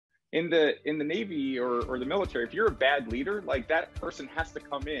in the Navy or the military, if you're a bad leader, like that person has to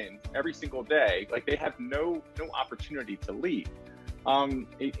come in every single day. Like they have no opportunity to leave.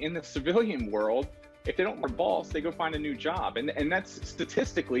 In the civilian world, if they don't like their boss, they go find a new job. And that's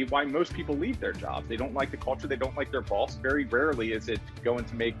statistically why most people leave their jobs. They don't like the culture, they don't like their boss. Very rarely is it going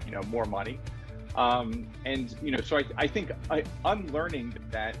to make, more money. So I think unlearning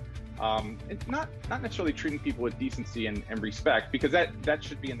that, it's not necessarily treating people with decency and respect, because that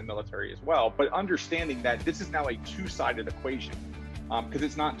should be in the military as well, but understanding that this is now a two-sided equation, because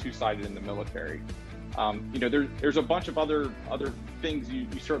it's not two-sided in the military. There's a bunch of other things you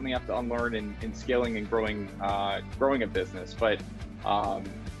certainly have to unlearn in scaling and growing a business, but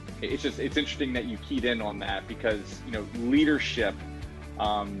it's interesting that you keyed in on that, because leadership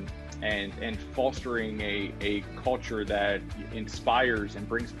and fostering a culture that inspires and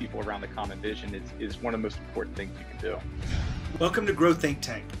brings people around the common vision is one of the most important things you can do. Welcome to Grow Think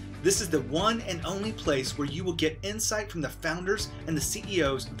Tank. This is the one and only place where you will get insight from the founders and the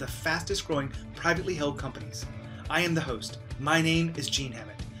CEOs of the fastest growing privately held companies. I am the host. My name is Gene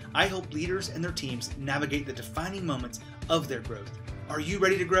Hammett. I help leaders and their teams navigate the defining moments of their growth. Are you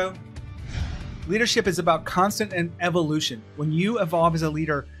ready to grow? Leadership is about constant and evolution. When you evolve as a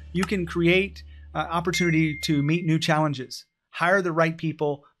leader, you can create opportunity to meet new challenges, hire the right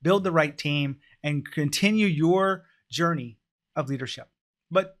people, build the right team, and continue your journey of leadership.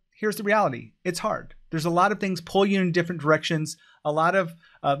 But here's the reality. It's hard. There's a lot of things pull you in different directions, a lot of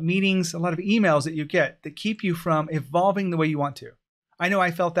meetings, a lot of emails that you get that keep you from evolving the way you want to. I know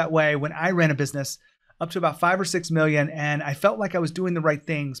I felt that way when I ran a business up to about 5 or 6 million, and I felt like I was doing the right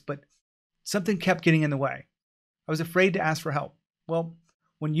things, but something kept getting in the way. I was afraid to ask for help. Well,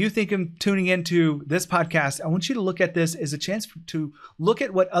 when you think of tuning into this podcast, I want you to look at this as a chance to look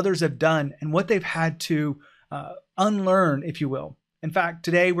at what others have done and what they've had to unlearn, if you will. In fact,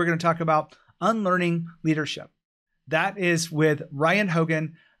 today we're going to talk about unlearning leadership. That is with Ryan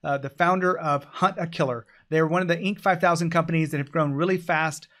Hogan, the founder of Hunt a Killer. They're one of the Inc. 5000 companies that have grown really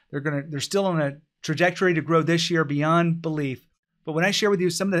fast. They're still on a trajectory to grow this year beyond belief. But when I share with you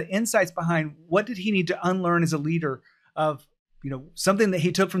some of the insights behind what did he need to unlearn as a leader of something that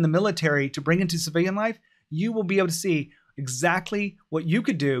he took from the military to bring into civilian life, you will be able to see exactly what you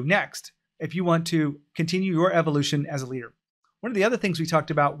could do next if you want to continue your evolution as a leader. One of the other things we talked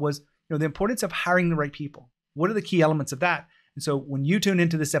about was the importance of hiring the right people. What are the key elements of that? And so when you tune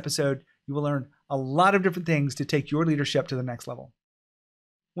into this episode, you will learn a lot of different things to take your leadership to the next level.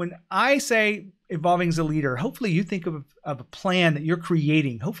 When I say evolving as a leader, hopefully you think of a plan that you're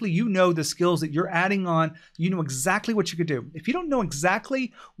creating. Hopefully you know the skills that you're adding on. You know exactly what you could do. If you don't know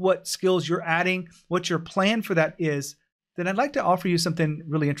exactly what skills you're adding, what your plan for that is, then I'd like to offer you something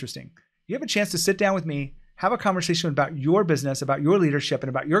really interesting. You have a chance to sit down with me, have a conversation about your business, about your leadership, and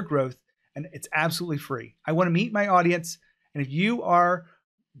about your growth, and it's absolutely free. I want to meet my audience, and if you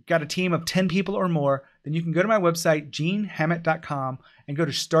got a team of 10 people or more, then you can go to my website, genehammett.com, and go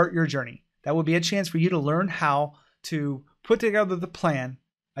to Start Your Journey. That will be a chance for you to learn how to put together the plan,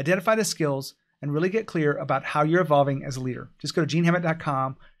 identify the skills, and really get clear about how you're evolving as a leader. Just go to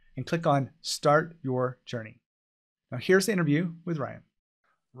genehammett.com and click on Start Your Journey. Now here's the interview with Ryan.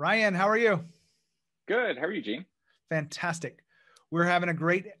 Ryan, how are you? Good. How are you, Gene? Fantastic. We're having a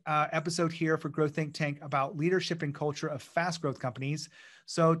great episode here for Grow Think Tank about leadership and culture of fast growth companies.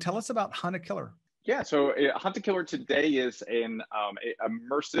 So tell us about Hunt a Killer. Yeah, so Hunt a Killer today is an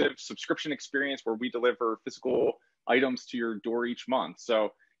immersive subscription experience where we deliver physical items to your door each month.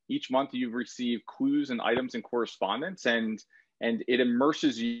 So each month you receive clues and items and correspondence, and it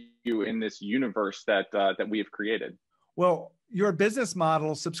immerses you in this universe that we have created. Well, your business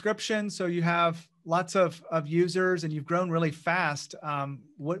model, subscription, so you have lots of users and you've grown really fast.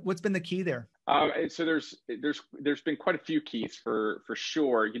 What's been the key there? So there's been quite a few keys for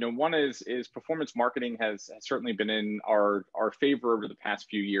sure. One is performance marketing has certainly been in our favor over the past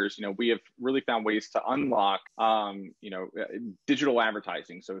few years. We have really found ways to unlock digital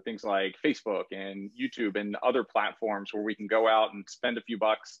advertising. So things like Facebook and YouTube and other platforms where we can go out and spend a few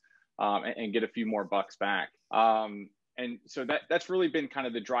bucks and get a few more bucks back. And so that's really been kind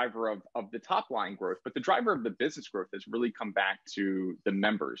of the driver of the top line growth. But the driver of the business growth has really come back to the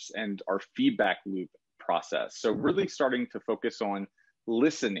members and our feedback loop process. So really starting to focus on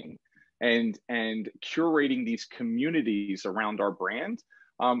listening and curating these communities around our brand,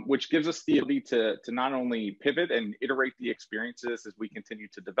 which gives us the ability to not only pivot and iterate the experiences as we continue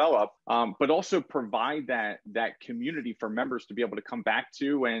to develop, but also provide that community for members to be able to come back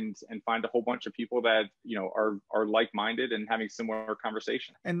to and find a whole bunch of people that are like-minded and having similar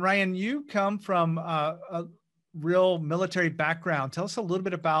conversation. And Ryan, you come from a real military background. Tell us a little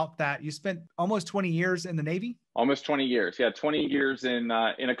bit about that. You spent almost 20 years in the Navy? Almost 20 years. Yeah, 20 years in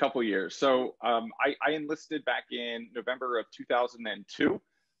a couple years. So I enlisted back in November of 2002.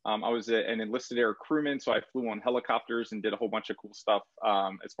 I was an enlisted air crewman, so I flew on helicopters and did a whole bunch of cool stuff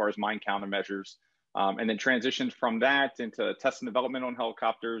as far as mine countermeasures, and then transitioned from that into test and development on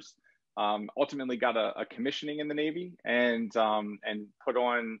helicopters. Ultimately, got a commissioning in the Navy and put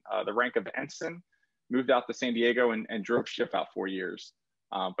on the rank of ensign. Moved out to San Diego and drove ship out 4 years.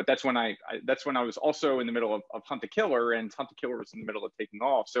 But that's when I was also in the middle of Hunt to Killer, and Hunt to Killer was in the middle of taking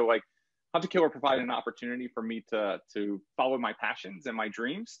off. So like Hunt to Killer provided an opportunity for me to follow my passions and my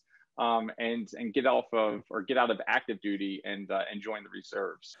dreams, and get out of active duty and join the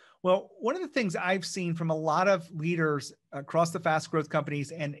reserves. Well, one of the things I've seen from a lot of leaders across the fast growth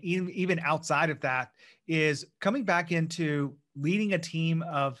companies and even outside of that is coming back into leading a team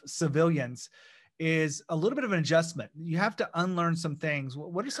of civilians is a little bit of an adjustment. You have to unlearn some things.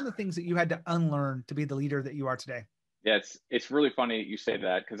 What are some of the things that you had to unlearn to be the leader that you are today? Yeah, it's really funny you say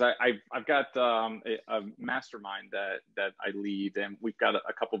that, because I've got a mastermind that I lead, and we've got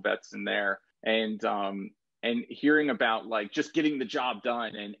a couple vets in there, and hearing about like just getting the job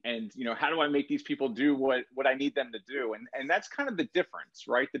done, and how do I make these people do what I need them to do, and that's kind of the difference,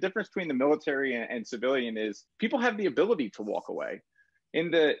 right? The difference between the military and civilian is people have the ability to walk away. In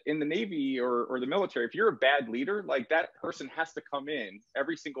the Navy or the military, if you're a bad leader, like that person has to come in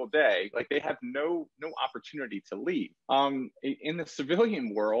every single day. Like they have no opportunity to leave. In the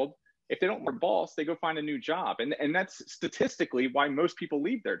civilian world, if they don't like their boss, they go find a new job. And that's statistically why most people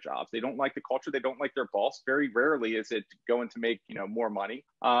leave their jobs. They don't like the culture. They don't like their boss. Very rarely is it going to make, more money.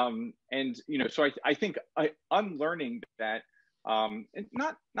 So I think unlearning that, and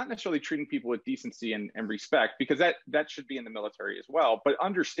not necessarily treating people with decency and respect, because that should be in the military as well, but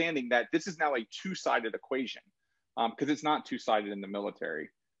understanding that this is now a two-sided equation, because it's not two-sided in the military.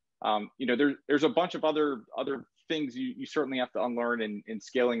 There's a bunch of other things you certainly have to unlearn in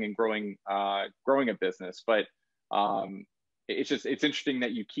scaling and growing a business, but it's interesting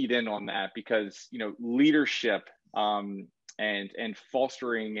that you keyed in on that, because leadership and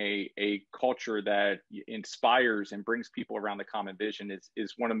fostering a culture that inspires and brings people around the common vision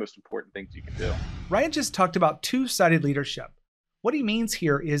is one of the most important things you can do. Ryan just talked about two-sided leadership. What he means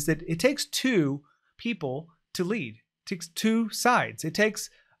here is that it takes two people to lead. It takes two sides. It takes,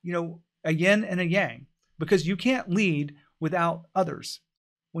 a yin and a yang, because you can't lead without others.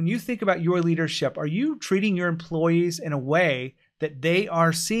 When you think about your leadership, are you treating your employees in a way that they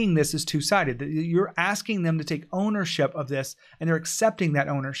are seeing this as two-sided, that you're asking them to take ownership of this and they're accepting that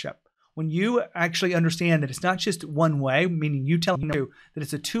ownership? When you actually understand that it's not just one way, meaning you tell them that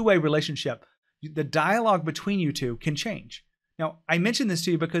it's a two-way relationship, the dialogue between you two can change. Now, I mentioned this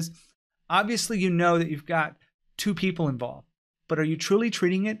to you because obviously you know that you've got two people involved, but are you truly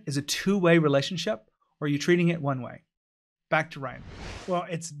treating it as a two-way relationship, or are you treating it one way? Back to Ryan. Well,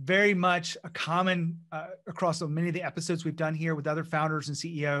 it's very much a common across so many of the episodes we've done here with other founders and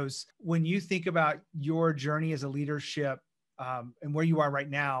CEOs. When you think about your journey as a leadership and where you are right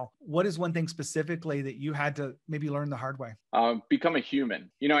now, what is one thing specifically that you had to maybe learn the hard way? Become a human.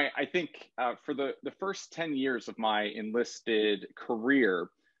 I think for the first 10 years of my enlisted career,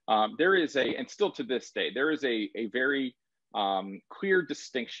 there is and still to this day, there is a very clear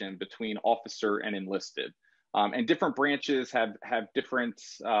distinction between officer and enlisted. And different branches have different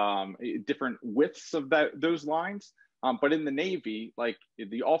widths of those lines. But in the Navy, like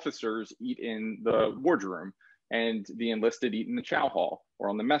the officers eat in the wardroom and the enlisted eat in the chow hall or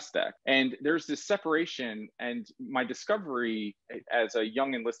on the mess deck. And there's this separation. And my discovery as a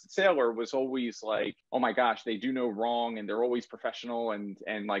young enlisted sailor was always like, oh my gosh, they do no wrong and they're always professional and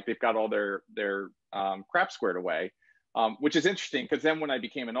like they've got all their crap squared away. Which is interesting, because then when I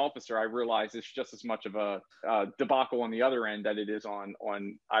became an officer, I realized it's just as much of a debacle on the other end that it is on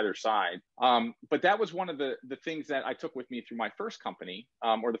either side. But that was one of the things that I took with me through my first company,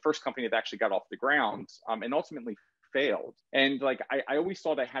 or the first company that actually got off the ground, and ultimately failed. And like I always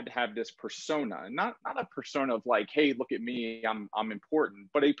thought I had to have this persona, not a persona of like, hey, look at me, I'm important,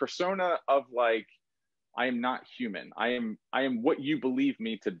 but a persona of like, I am not human. I am what you believe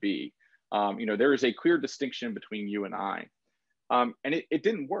me to be. There is a clear distinction between you and I. And it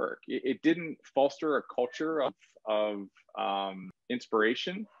didn't work. It didn't foster a culture of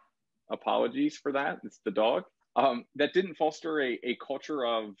inspiration. Apologies for that. It's the dog. That didn't foster a culture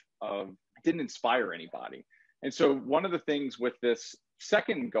of didn't inspire anybody. And so one of the things with this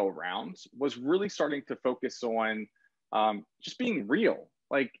second go round was really starting to focus on just being real,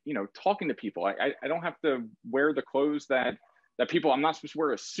 like, talking to people. I don't have to wear the clothes that that people, I'm not supposed to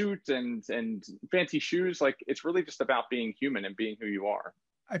wear a suit and fancy shoes. Like, it's really just about being human and being who you are.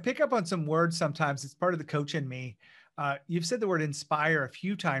 I pick up on some words sometimes. It's part of the coach in me. You've said the word inspire a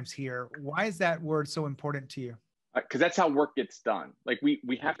few times here. Why is that word so important to you? Because that's how work gets done. Like,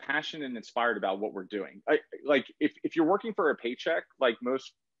 we have passion and inspired about what we're doing. Like if you're working for a paycheck, like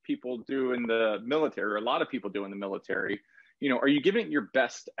most people do in the military, or a lot of people do in the military, are you giving it your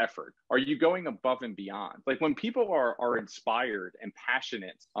best effort? Are you going above and beyond? Like, when people are inspired and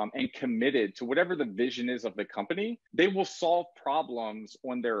passionate and committed to whatever the vision is of the company, they will solve problems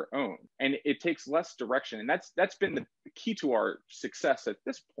on their own, and it takes less direction. And that's been the key to our success at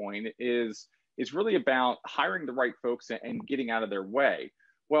this point, is really about hiring the right folks and getting out of their way.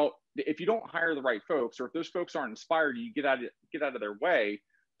 Well, if you don't hire the right folks, or if those folks aren't inspired, you get out of their way,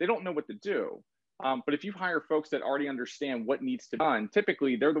 they don't know what to do. But if you hire folks that already understand what needs to be done,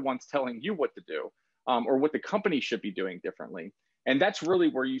 typically they're the ones telling you what to do, or what the company should be doing differently. And that's really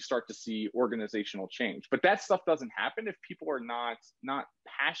where you start to see organizational change. But that stuff doesn't happen if people are not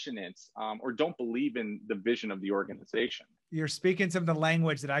passionate, or don't believe in the vision of the organization. You're speaking some of the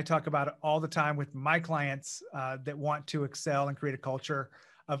language that I talk about all the time with my clients that want to excel and create a culture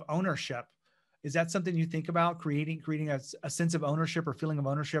of ownership. Is that something you think about, creating a sense of ownership or feeling of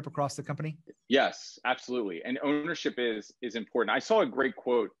ownership across the company? Yes, absolutely. And ownership is important. I saw a great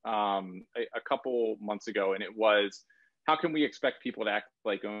quote a couple months ago, and it was, how can we expect people to act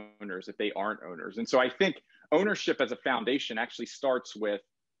like owners if they aren't owners? And so I think ownership as a foundation actually starts with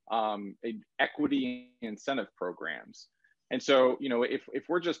equity incentive programs. And so, if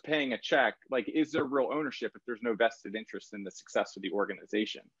we're just paying a check, like, is there real ownership if there's no vested interest in the success of the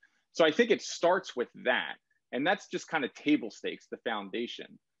organization? So I think it starts with that. And that's just kind of table stakes, the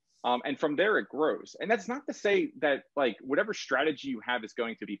foundation. And from there it grows. And that's not to say that, like, whatever strategy you have is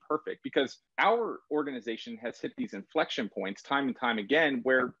going to be perfect, because our organization has hit these inflection points time and time again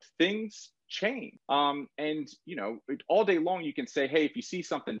where things change. And all day long you can say, hey, if you see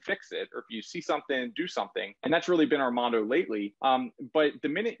something, fix it, or if you see something, do something. And that's really been our motto lately. But the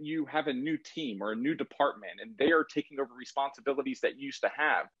minute you have a new team or a new department and they are taking over responsibilities that you used to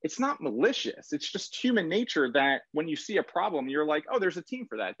have, it's not malicious. It's just human nature that when you see a problem, you're like, oh, there's a team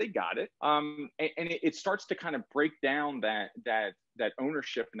for that. They got it. And it starts to kind of break down that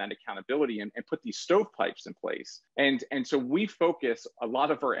ownership and that accountability, and put these stovepipes in place. And so we focus a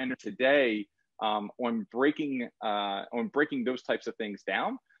lot of our energy today on breaking those types of things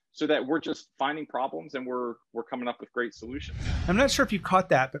down, so that we're just finding problems and we're coming up with great solutions. I'm not sure if you caught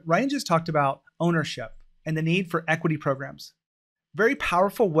that, but Ryan just talked about ownership and the need for equity programs. Very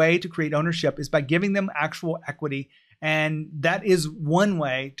powerful way to create ownership is by giving them actual equity. And that is one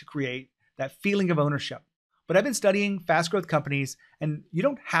way to create that feeling of ownership. But I've been studying fast growth companies, and you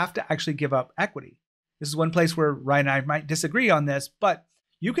don't have to actually give up equity. This is one place where Ryan and I might disagree on this, but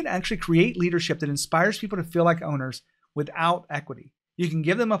you can actually create leadership that inspires people to feel like owners without equity. You can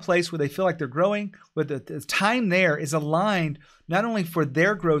give them a place where they feel like they're growing, where the time there is aligned not only for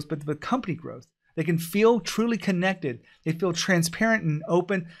their growth, but the company growth. They can feel truly connected. They feel transparent and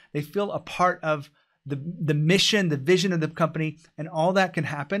open. They feel a part of the mission, the vision of the company, and all that can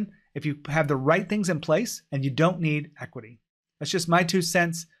happen if you have the right things in place and you don't need equity. That's just my 2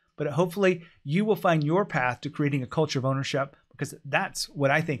 cents, but hopefully you will find your path to creating a culture of ownership, because that's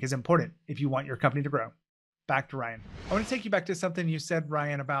what I think is important if you want your company to grow. Back to Ryan. I want to take you back to something you said,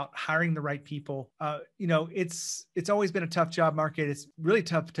 Ryan, about hiring the right people. It's always been a tough job market. It's really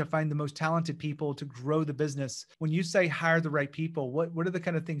tough to find the most talented people to grow the business. When you say hire the right people, what are the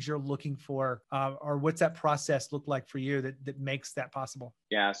kind of things you're looking for, or what's that process look like for you that makes that possible?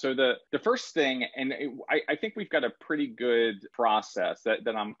 Yeah. So the first thing, and I think we've got a pretty good process that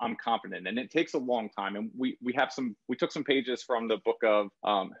I'm confident in, and it takes a long time. And we took some pages from the book of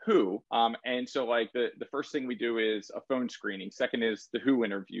Who. And so, like, the first thing we do is a phone screening. Second is the Who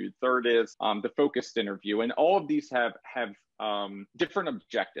interview. Third is the focused interview. And all of these have different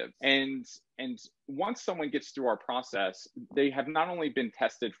objectives. And once someone gets through our process, they have not only been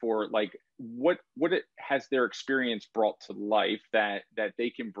tested for, like, what it has their experience brought to life that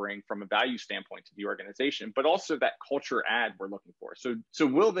they can bring from a value standpoint to the organization, but also that culture add we're looking for. So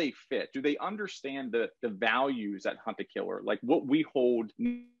will they fit? Do they understand the values at Hunt a Killer, like what we hold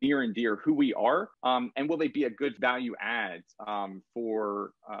near and dear, who we are, and will they be a good value add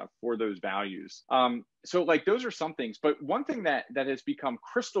for those values? So, like, those are some things, but one thing that has become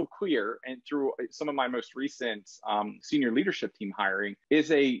crystal clear, and through some of my most recent senior leadership team hiring,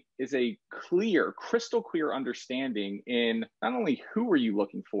 is a crystal clear understanding in not only who are you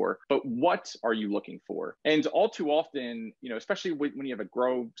looking for, but what are you looking for. And all too often, especially when you have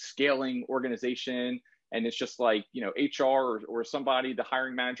a scaling organization, and it's just like, HR or somebody, the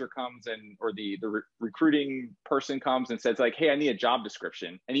hiring manager comes or the recruiting person comes and says like, hey, I need a job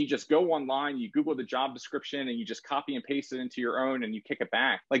description. And you just go online, you Google the job description and you just copy and paste it into your own and you kick it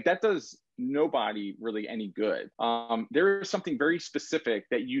back. Like that does nobody really any good. There is something very specific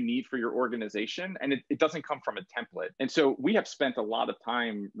that you need for your organization, and it doesn't come from a template. And so we have spent a lot of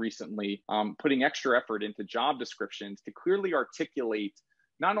time recently putting extra effort into job descriptions to clearly articulate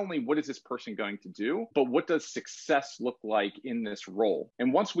not only what is this person going to do, but what does success look like in this role?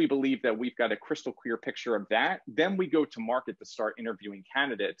 And once we believe that we've got a crystal clear picture of that, then we go to market to start interviewing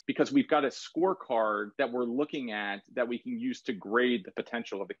candidates, because we've got a scorecard that we're looking at that we can use to grade the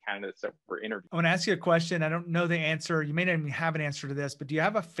potential of the candidates that we're interviewing. I want to ask you a question. I don't know the answer. You may not even have an answer to this, but do you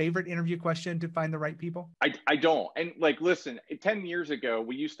have a favorite interview question to find the right people? I don't. And like, listen, 10 years ago,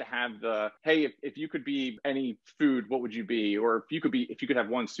 we used to have the, hey, if you could be any food, what would you be? Or if you could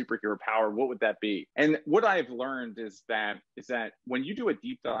have one superhero power, what would that be? And what I've learned is that when you do a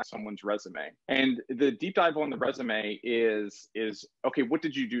deep dive on someone's resume, and the deep dive on the resume is okay, what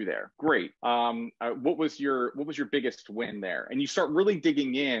did you do there? Great. What was your biggest win there? And you start really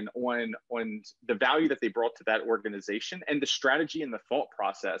digging in on the value that they brought to that organization and the strategy and the thought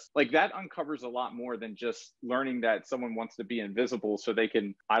process. Like that uncovers a lot more than just learning that someone wants to be invisible so they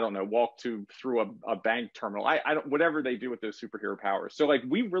can, I don't know, walk through a bank terminal. I don't, whatever they do with those superhero powers. So like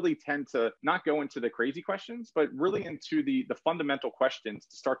we really tend to not go into the crazy questions, but really into the fundamental questions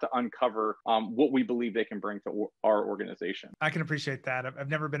to start to uncover what we believe they can bring to our organization. I can appreciate that. I've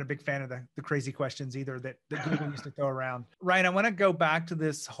never been a big fan of the crazy questions either that Google used to throw around. Ryan, I want to go back to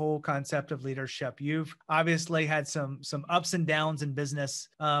this whole concept of leadership. You've obviously had some ups and downs in business.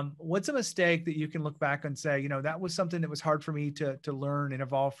 What's a mistake that you can look back and say, that was something that was hard for me to learn and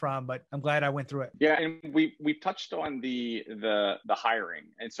evolve from, but I'm glad I went through it? Yeah, and we've touched on the hiring.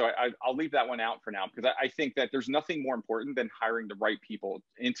 And so I'll leave that one out for now, because I think that there's nothing more important than hiring the right people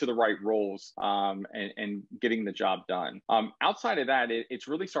into the right roles and getting the job done. Outside of that, it's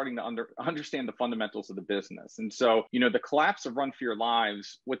really starting to understand the fundamentals of the business. And so, the collapse of Run for Your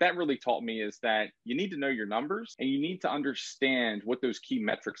Lives, what that really taught me is that you need to know your numbers and you need to understand what those key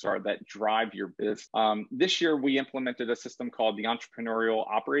metrics are that drive your business. This year, we implemented a system called the Entrepreneurial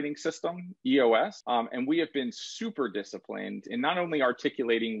Operating System, EOS, and we have been super disciplined in not only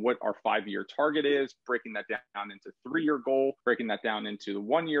articulating what our 5-year target is, breaking that down into 3-year goal, breaking that down into the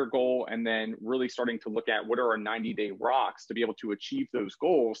 1-year goal, and then really starting to look at what are our 90-day rocks to be able to achieve those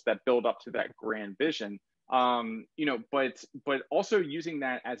goals that build up to that grand vision. But also using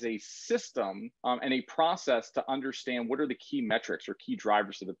that as a system and a process to understand what are the key metrics or key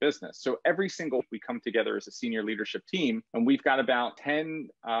drivers of the business. So every single we come together as a senior leadership team, and we've got about 10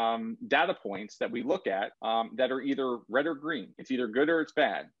 data points that we look at that are either red or green. It's either good or it's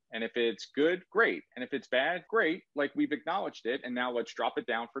bad. And if it's good, great. And if it's bad, great. Like we've acknowledged it. And now let's drop it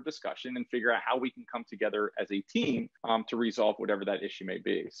down for discussion and figure out how we can come together as a team to resolve whatever that issue may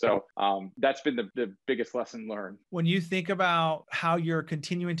be. So that's been the biggest lesson learned. When you think about how you're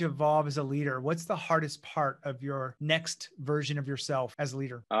continuing to evolve as a leader, what's the hardest part of your next version of yourself as a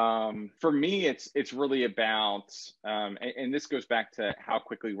leader? For me, it's really about, and this goes back to how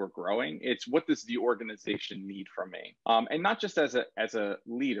quickly we're growing. It's what does the organization need from me? And not just as a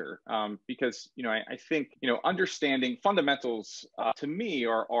leader, because, I think, understanding fundamentals to me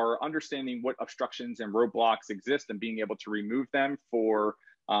are understanding what obstructions and roadblocks exist and being able to remove them for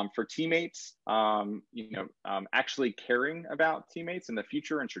teammates, actually caring about teammates in the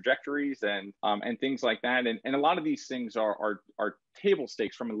future and trajectories and things like that. And a lot of these things are table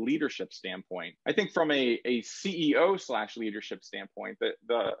stakes from a leadership standpoint. I think from a CEO/leadership standpoint,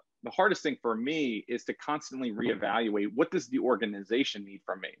 the hardest thing for me is to constantly reevaluate what does the organization need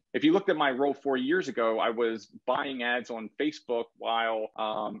from me. If you looked at my role 4 years ago, I was buying ads on Facebook while,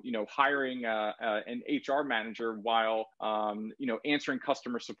 hiring an HR manager while, answering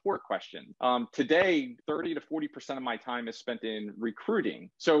customer support questions. Today, 30 to 40% of my time is spent in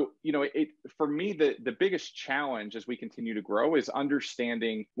recruiting. So, for me, the biggest challenge as we continue to grow is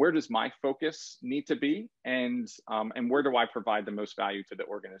understanding where does my focus need to be and where do I provide the most value to the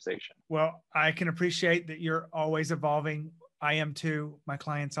organization. Well, I can appreciate that you're always evolving. I am too. My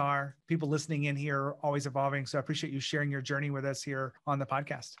clients are. People listening in here are always evolving. So I appreciate you sharing your journey with us here on the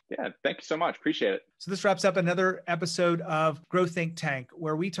podcast. Yeah, thank you so much. Appreciate it. So this wraps up another episode of Grow Think Tank,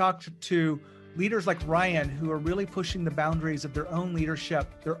 where we talked to leaders like Ryan, who are really pushing the boundaries of their own leadership.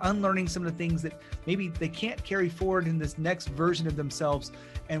 They're unlearning some of the things that maybe they can't carry forward in this next version of themselves.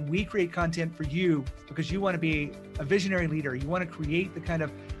 And we create content for you because you want to be a visionary leader. You want to create the kind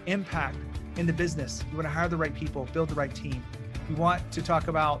of impact in the business. You want to hire the right people, build the right team. you want to talk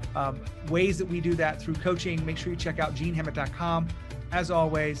about ways that we do that through coaching, make sure you check out genehammett.com. As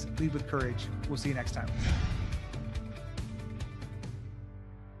always, lead with courage. We'll see you next time.